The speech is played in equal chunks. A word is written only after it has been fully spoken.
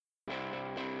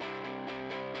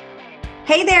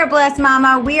Hey there, Blessed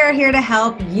Mama. We are here to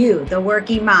help you, the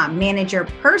working mom, manage your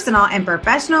personal and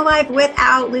professional life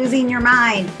without losing your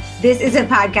mind. This is a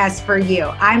podcast for you.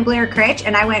 I'm Blair Critch,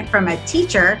 and I went from a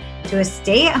teacher to a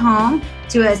stay-at-home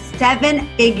to a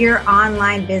 7-figure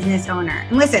online business owner.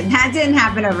 And listen, that didn't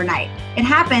happen overnight. It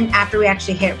happened after we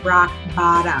actually hit rock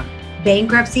bottom.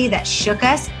 Bankruptcy that shook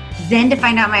us. Then to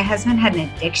find out my husband had an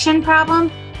addiction problem,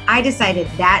 I decided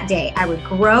that day I would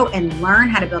grow and learn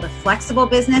how to build a flexible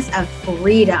business of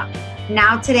freedom.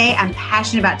 Now today, I'm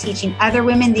passionate about teaching other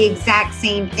women the exact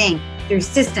same thing through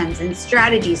systems and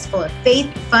strategies full of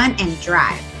faith, fun, and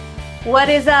drive. What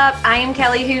is up? I am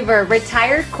Kelly Hoover,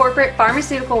 retired corporate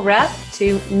pharmaceutical rep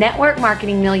to network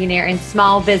marketing millionaire and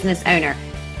small business owner.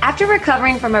 After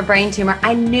recovering from a brain tumor,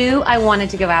 I knew I wanted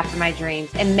to go after my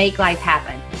dreams and make life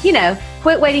happen.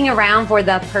 Quit waiting around for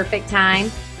the perfect time.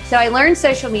 So I learned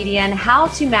social media and how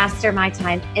to master my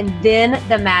time, and then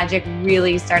the magic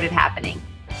really started happening.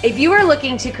 If you are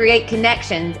looking to create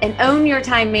connections and own your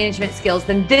time management skills,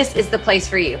 then this is the place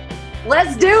for you.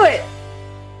 Let's do it.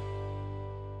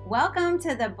 Welcome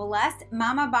to the Blessed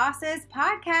Mama Bosses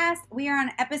podcast. We are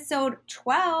on episode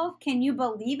 12. Can you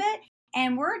believe it?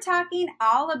 And we're talking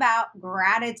all about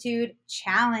gratitude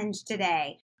challenge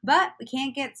today. But we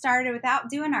can't get started without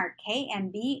doing our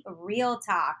KMB Real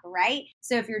Talk, right?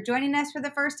 So if you're joining us for the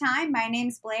first time, my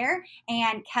name's Blair,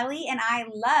 and Kelly and I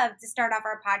love to start off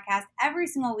our podcast every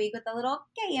single week with a little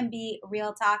KMB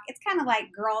Real Talk. It's kind of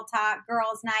like girl talk,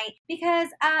 girls night, because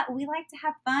we like to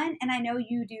have fun, and I know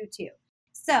you do too.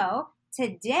 So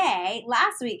today,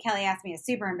 last week, Kelly asked me a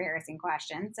super embarrassing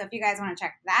question. So if you guys want to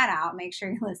check that out, make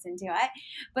sure you listen to it.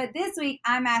 But this week,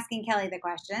 I'm asking Kelly the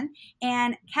question.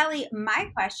 And Kelly, my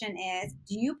question is,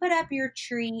 do you put up your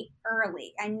tree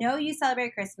early? I know you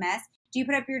celebrate Christmas. Do you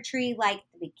put up your tree like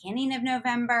the beginning of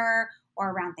November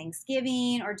or around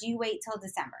Thanksgiving, or do you wait till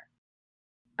December?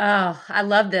 Oh, I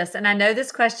love this. And I know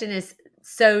this question is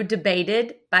so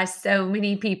debated by so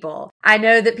many people. I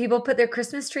know that people put their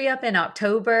Christmas tree up in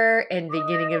October and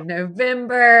beginning of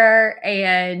November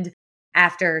and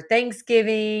after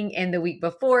Thanksgiving and the week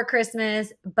before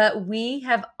Christmas, but we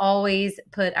have always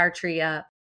put our tree up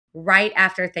right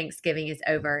after Thanksgiving is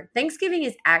over. Thanksgiving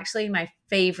is actually my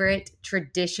favorite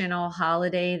traditional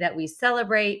holiday that we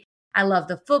celebrate. I love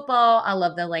the football. I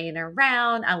love the laying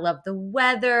around. I love the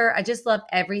weather. I just love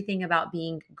everything about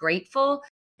being grateful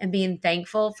and being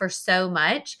thankful for so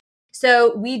much.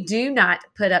 So we do not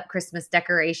put up Christmas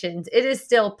decorations. It is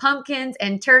still pumpkins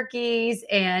and turkeys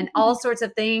and all sorts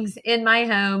of things in my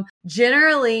home.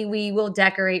 Generally, we will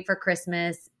decorate for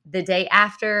Christmas the day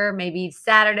after, maybe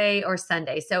Saturday or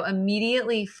Sunday. So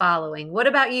immediately following. What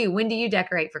about you? When do you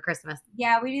decorate for Christmas?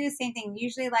 Yeah, we do the same thing.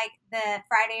 Usually like the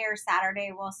Friday or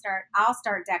Saturday, I'll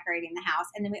start decorating the house,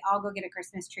 and then we all go get a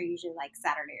Christmas tree usually like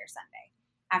Saturday or Sunday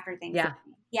after Thanksgiving.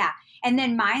 Yeah. And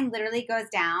then mine literally goes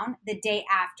down the day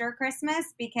after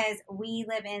Christmas because we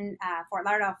live in Fort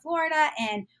Lauderdale, Florida,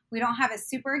 and we don't have a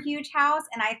super huge house.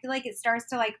 And I feel like it starts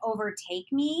to like overtake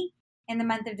me in the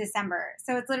month of December.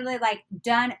 So it's literally like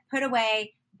done, put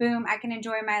away, boom. I can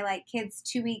enjoy my like kids'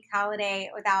 2-week holiday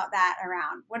without that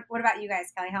around. What about you guys,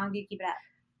 Kelly? How long do you keep it up?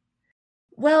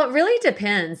 Well, it really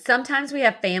depends. Sometimes we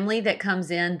have family that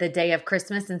comes in the day of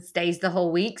Christmas and stays the whole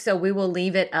week. So we will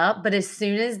leave it up. But as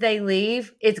soon as they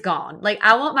leave, it's gone. Like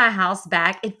I want my house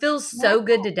back. It feels so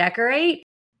good to decorate,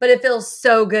 but it feels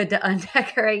so good to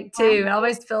undecorate too. It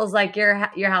almost feels like your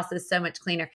house is so much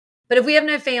cleaner. But if we have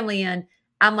no family in,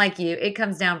 I'm like you, it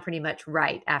comes down pretty much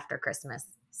right after Christmas.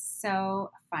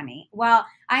 So funny. Well,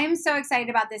 I am so excited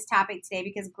about this topic today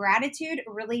because gratitude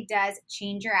really does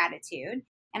change your attitude.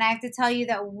 And I have to tell you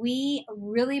that we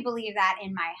really believe that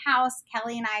in my house.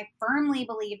 Kelly and I firmly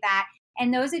believe that.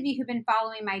 And those of you who've been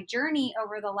following my journey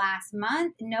over the last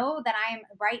month know that I am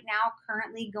right now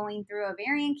currently going through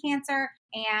ovarian cancer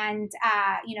and,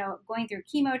 going through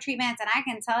chemo treatments. And I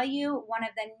can tell you one of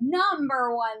the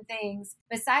number one things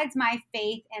besides my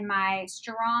faith and my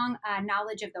strong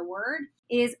knowledge of the word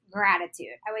is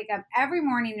gratitude. I wake up every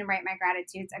morning and write my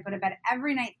gratitudes. I go to bed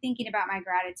every night thinking about my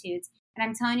gratitudes. And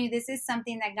I'm telling you, this is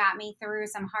something that got me through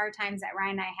some hard times that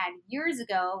Ryan and I had years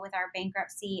ago with our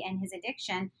bankruptcy and his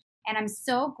addiction. And I'm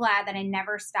so glad that I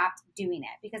never stopped doing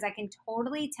it because I can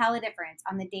totally tell a difference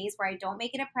on the days where I don't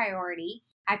make it a priority.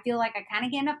 I feel like I kind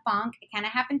of get in a funk. It kind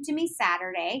of happened to me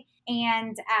Saturday.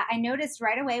 And I noticed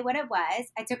right away what it was.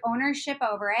 I took ownership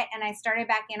over it and I started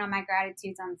back in on my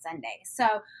gratitudes on Sunday. So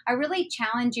I really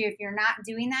challenge you, if you're not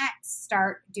doing that,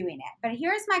 start doing it. But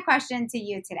here's my question to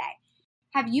you today.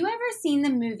 Have you ever seen the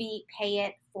movie Pay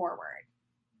It Forward?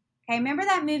 Okay, remember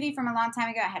that movie from a long time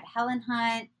ago? It had Helen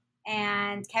Hunt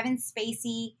and Kevin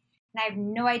Spacey. And I have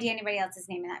no idea anybody else's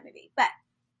name in that movie. But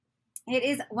it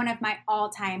is one of my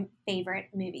all-time favorite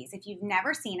movies. If you've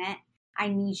never seen it, I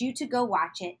need you to go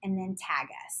watch it and then tag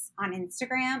us on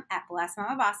Instagram at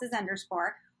 @blessmamabosses_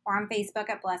 or on Facebook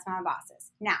at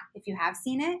 @blessmamabosses. Now, if you have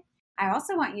seen it, I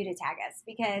also want you to tag us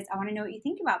because I want to know what you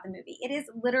think about the movie. It is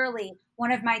literally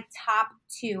one of my top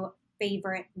 2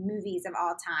 favorite movies of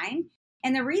all time.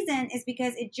 And the reason is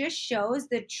because it just shows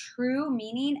the true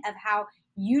meaning of how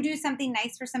you do something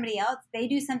nice for somebody else, they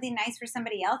do something nice for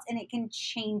somebody else, and it can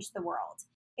change the world.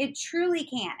 It truly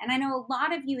can. And I know a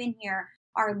lot of you in here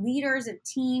are leaders of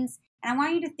teams, and I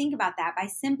want you to think about that. By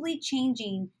simply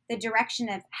changing the direction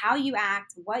of how you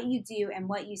act, what you do, and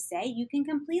what you say, you can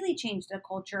completely change the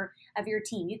culture of your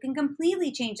team. You can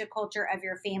completely change the culture of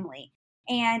your family.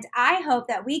 And I hope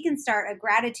that we can start a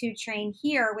gratitude train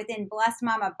here within Blessed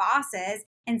Mama Bosses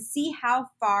and see how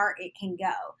far it can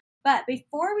go. But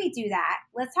before we do that,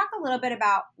 let's talk a little bit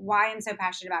about why I'm so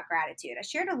passionate about gratitude. I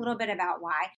shared a little bit about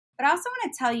why, but I also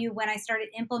want to tell you when I started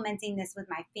implementing this with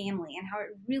my family and how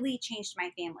it really changed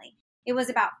my family. It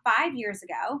was about 5 years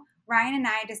ago. Ryan and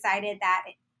I decided that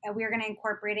we were going to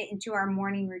incorporate it into our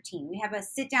morning routine. We have a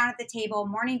sit down at the table,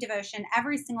 morning devotion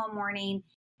every single morning.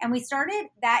 And we started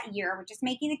that year with just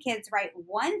making the kids write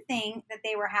one thing that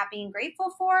they were happy and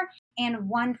grateful for and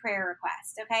one prayer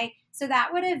request, okay? So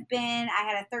that would have been, I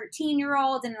had a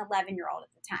 13-year-old and an 11-year-old at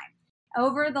the time.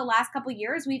 Over the last couple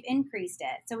years, we've increased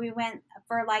it. So we went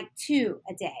for like 2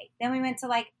 a day. Then we went to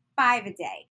like 5 a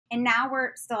day. And now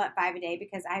we're still at 5 a day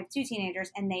because I have 2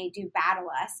 teenagers and they do battle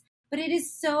us. But it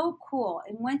is so cool.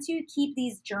 And once you keep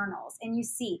these journals and you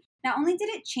see, not only did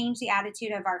it change the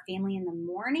attitude of our family in the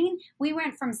morning, we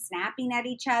went from snapping at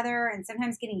each other and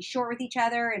sometimes getting short with each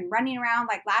other and running around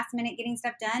like last minute getting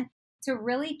stuff done to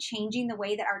really changing the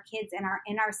way that our kids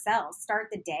and ourselves start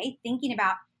the day thinking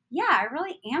about, yeah, I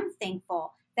really am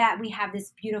thankful that we have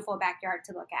this beautiful backyard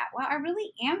to look at. Well, I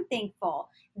really am thankful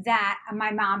that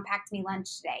my mom packed me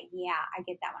lunch today. Yeah, I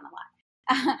get that one a lot.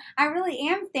 I really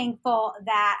am thankful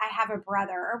that I have a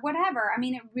brother or whatever. I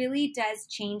mean, it really does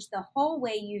change the whole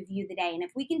way you view the day. And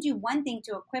if we can do one thing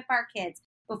to equip our kids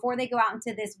before they go out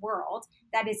into this world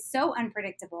that is so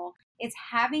unpredictable, it's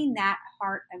having that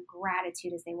heart of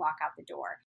gratitude as they walk out the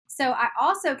door. So I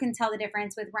also can tell the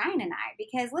difference with Ryan and I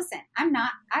because listen, I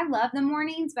love the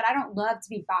mornings, but I don't love to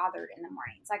be bothered in the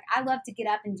mornings. Like I love to get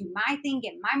up and do my thing,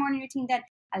 get my morning routine done.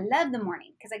 I love the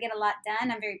morning because I get a lot done.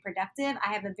 I'm very productive.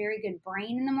 I have a very good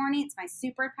brain in the morning. It's my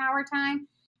superpower time.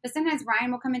 But sometimes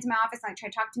Ryan will come into my office and like try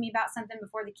to talk to me about something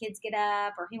before the kids get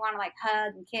up, or he want to like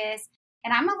hug and kiss.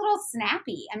 And I'm a little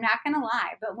snappy. I'm not going to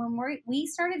lie. But when we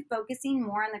started focusing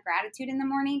more on the gratitude in the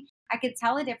morning, I could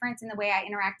tell a difference in the way I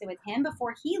interacted with him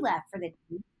before he left for the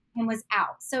day and was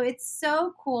out. So it's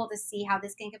so cool to see how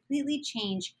this can completely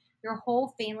change your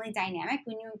whole family dynamic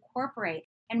when you incorporate.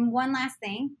 And one last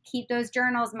thing, keep those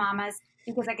journals, mamas,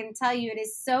 because I can tell you it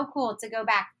is so cool to go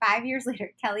back 5 years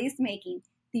later. Kelly's making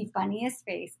the funniest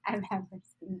face I've ever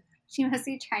seen. She must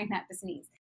be trying not to sneeze.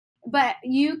 But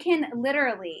you can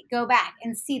literally go back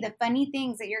and see the funny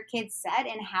things that your kids said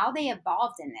and how they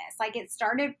evolved in this. Like it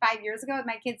started 5 years ago with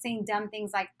my kids saying dumb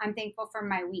things like, I'm thankful for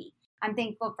my Wii. I'm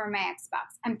thankful for my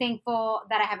Xbox. I'm thankful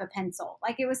that I have a pencil.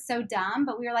 Like it was so dumb,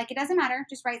 but we were like, it doesn't matter.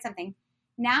 Just write something.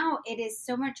 Now it is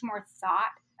so much more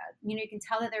thought. You can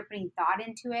tell that they're putting thought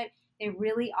into it. They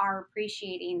really are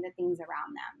appreciating the things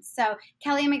around them. So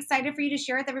Kelly, I'm excited for you to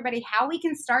share with everybody how we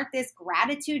can start this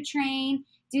gratitude train,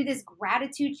 do this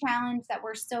gratitude challenge that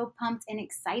we're so pumped and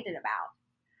excited about.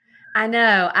 I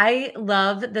know. I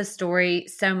love the story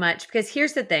so much because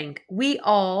here's the thing. We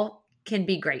all can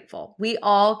be grateful. We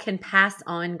all can pass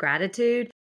on gratitude.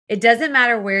 It doesn't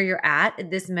matter where you're at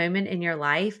this moment in your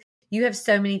life. You have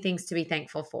so many things to be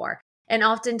thankful for. And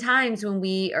oftentimes when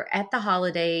we are at the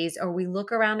holidays or we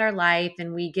look around our life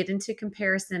and we get into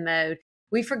comparison mode,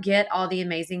 we forget all the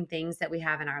amazing things that we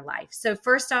have in our life. So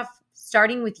first off,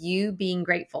 starting with you being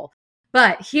grateful.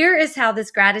 But here is how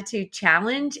this gratitude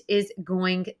challenge is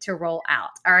going to roll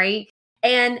out. All right.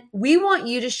 And we want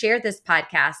you to share this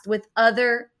podcast with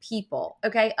other people.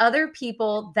 Okay. Other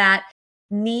people that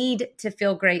need to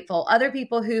feel grateful, other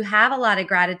people who have a lot of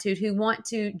gratitude, who want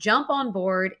to jump on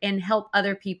board and help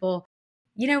other people,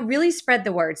 really spread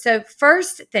the word. So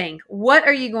first thing, what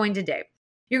are you going to do?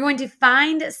 You're going to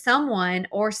find someone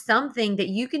or something that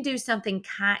you can do something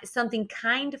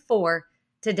kind for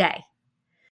today.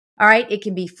 All right. It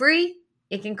can be free.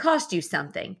 It can cost you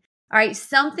something. All right.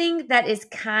 Something that is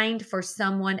kind for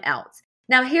someone else.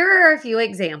 Now, here are a few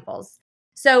examples.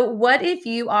 So what if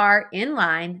you are in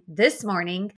line this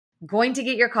morning going to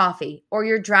get your coffee, or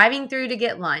you're driving through to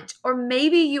get lunch, or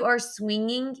maybe you are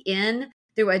swinging in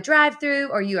through a drive-through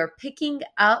or you are picking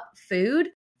up food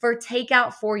for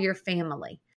takeout for your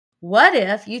family. What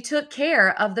if you took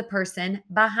care of the person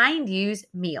behind you's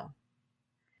meal?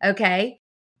 Okay,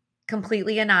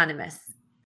 completely anonymous.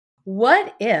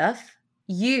 What if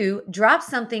you drop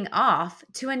something off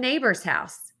to a neighbor's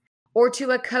house or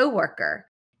to a coworker,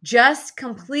 just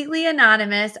completely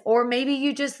anonymous, or maybe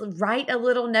you just write a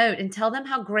little note and tell them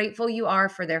how grateful you are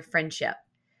for their friendship?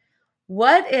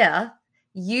 What if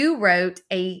you wrote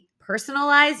a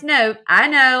personalized note? I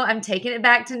know I'm taking it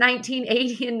back to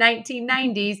 1980 and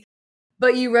 1990s,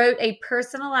 but you wrote a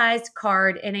personalized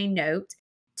card and a note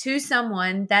to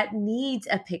someone that needs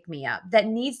a pick-me-up, that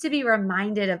needs to be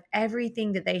reminded of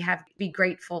everything that they have to be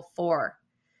grateful for.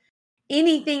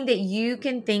 Anything that you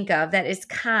can think of that is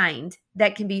kind,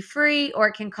 that can be free or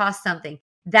it can cost something.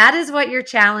 That is what your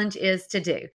challenge is to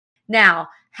do. Now,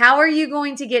 how are you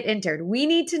going to get entered? We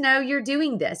need to know you're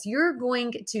doing this. You're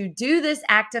going to do this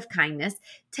act of kindness.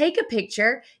 Take a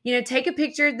picture, take a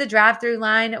picture of the drive-through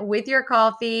line with your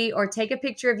coffee, or take a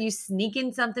picture of you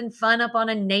sneaking something fun up on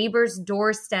a neighbor's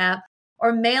doorstep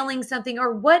or mailing something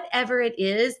or whatever it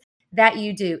is that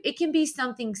you do. It can be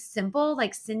something simple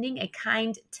like sending a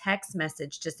kind text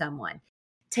message to someone.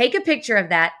 Take a picture of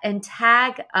that and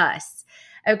tag us.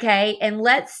 Okay. And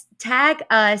let's tag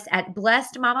us at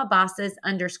blessedmamabosses_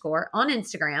 on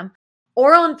Instagram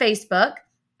or on Facebook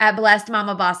at Blessed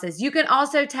Mama Bosses. You can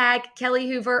also tag Kelly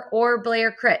Hoover or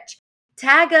Blair Critch.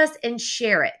 Tag us and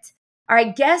share it. All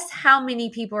right. Guess how many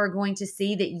people are going to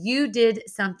see that you did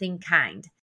something kind?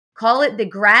 Call it the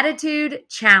Gratitude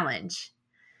Challenge.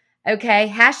 Okay.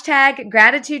 Hashtag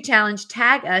Gratitude Challenge.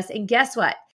 Tag us. And guess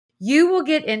what? You will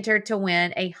get entered to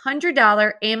win a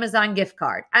 $100 Amazon gift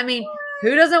card. I mean,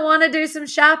 who doesn't want to do some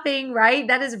shopping, right?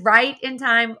 That is right in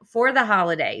time for the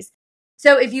holidays.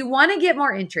 So if you want to get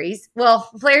more entries, well,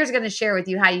 Blair's going to share with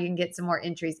you how you can get some more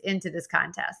entries into this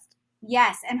contest.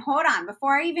 Yes. And hold on.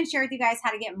 Before I even share with you guys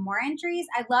how to get more entries,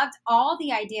 I loved all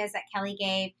the ideas that Kelly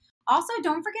gave. Also,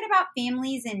 don't forget about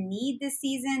families in need this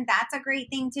season. That's a great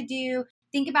thing to do.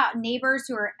 Think about neighbors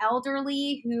who are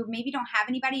elderly, who maybe don't have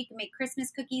anybody. You can make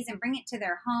Christmas cookies and bring it to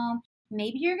their home.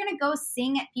 Maybe you're going to go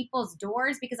sing at people's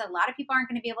doors, because a lot of people aren't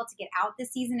going to be able to get out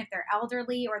this season if they're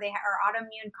elderly or they are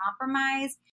autoimmune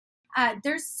compromised.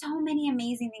 There's so many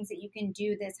amazing things that you can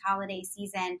do this holiday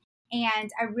season.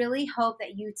 And I really hope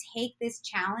that you take this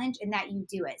challenge and that you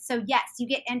do it. So yes, you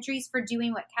get entries for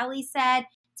doing what Kelly said,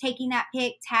 taking that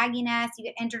pic, tagging us. You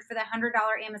get entered for the $100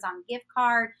 Amazon gift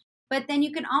card. But then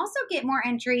you can also get more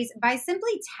entries by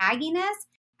simply tagging us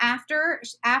after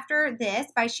this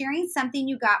by sharing something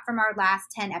you got from our last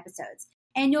 10 episodes.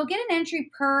 And you'll get an entry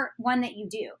per one that you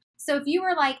do. So if you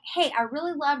were like, hey, I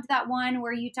really loved that one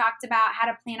where you talked about how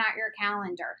to plan out your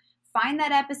calendar, find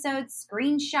that episode,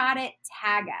 screenshot it,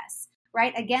 tag us,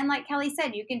 right? Again, like Kelly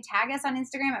said, you can tag us on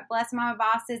Instagram at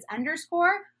blessedmamabosses_,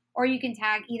 or you can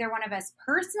tag either one of us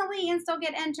personally and still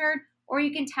get entered, or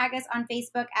you can tag us on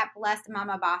Facebook at Blessed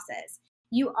Mama Bosses.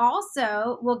 You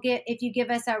also will get, if you give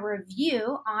us a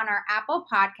review on our Apple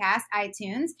Podcast,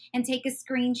 iTunes, and take a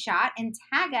screenshot and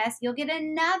tag us, you'll get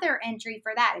another entry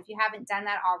for that if you haven't done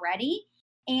that already.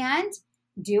 And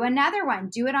do another one.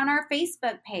 Do it on our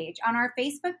Facebook page. On our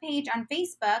Facebook page on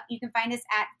Facebook, you can find us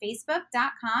at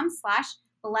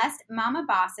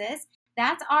facebook.com/blessedmamabosses.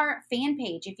 That's our fan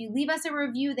page. If you leave us a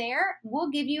review there, we'll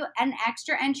give you an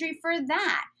extra entry for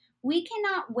that. We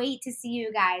cannot wait to see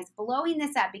you guys blowing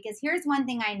this up, because here's one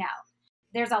thing I know.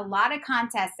 There's a lot of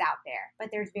contests out there, but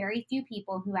there's very few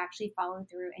people who actually follow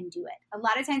through and do it. A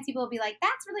lot of times people will be like,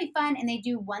 that's really fun, and they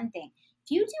do one thing. If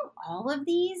you do all of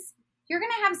these, you're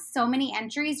going to have so many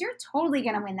entries. You're totally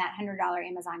going to win that $100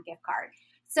 Amazon gift card.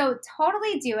 So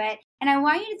totally do it. And I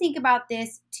want you to think about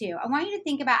this too. I want you to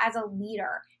think about, as a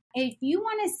leader, if you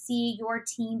want to see your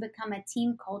team become a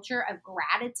team culture of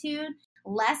gratitude,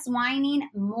 less whining,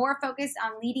 more focused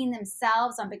on leading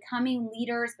themselves, on becoming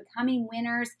leaders, becoming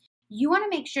winners, you want to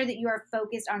make sure that you are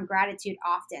focused on gratitude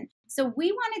often. So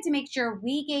we wanted to make sure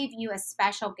we gave you a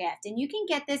special gift, and you can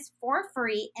get this for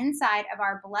free inside of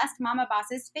our Blessed Mama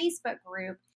Bosses Facebook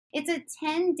group. It's a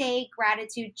 10-day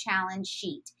gratitude challenge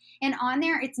sheet. And on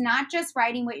there, it's not just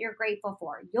writing what you're grateful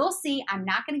for. You'll see, I'm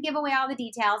not going to give away all the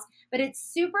details, but it's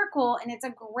super cool, and it's a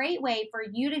great way for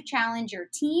you to challenge your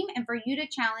team and for you to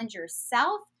challenge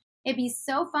yourself. It'd be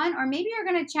so fun. Or maybe you're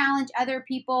going to challenge other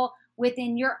people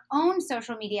within your own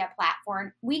social media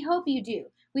platform. We hope you do.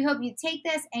 We hope you take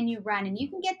this and you run, and you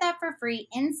can get that for free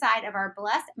inside of our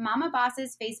Blessed Mama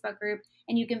Bosses Facebook group.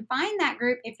 And you can find that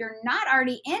group, if you're not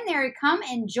already in there, come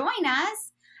and join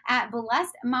us at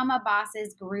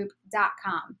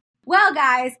blessedmamabossesgroup.com. Well,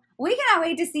 guys, we cannot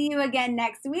wait to see you again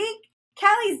next week.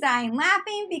 Kelly's dying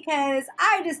laughing because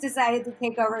I just decided to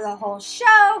take over the whole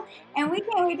show, and we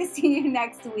can't wait to see you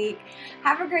next week.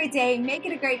 Have a great day. Make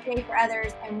it a great day for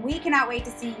others, and we cannot wait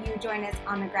to see you join us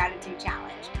on the Gratitude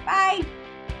Challenge. Bye.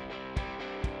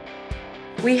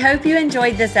 We hope you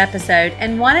enjoyed this episode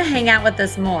and want to hang out with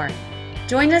us more.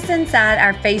 Join us inside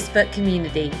our Facebook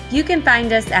community. You can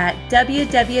find us at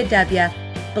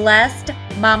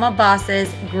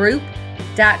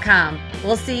www.blessedmamabossesgroup.com.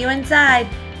 We'll see you inside.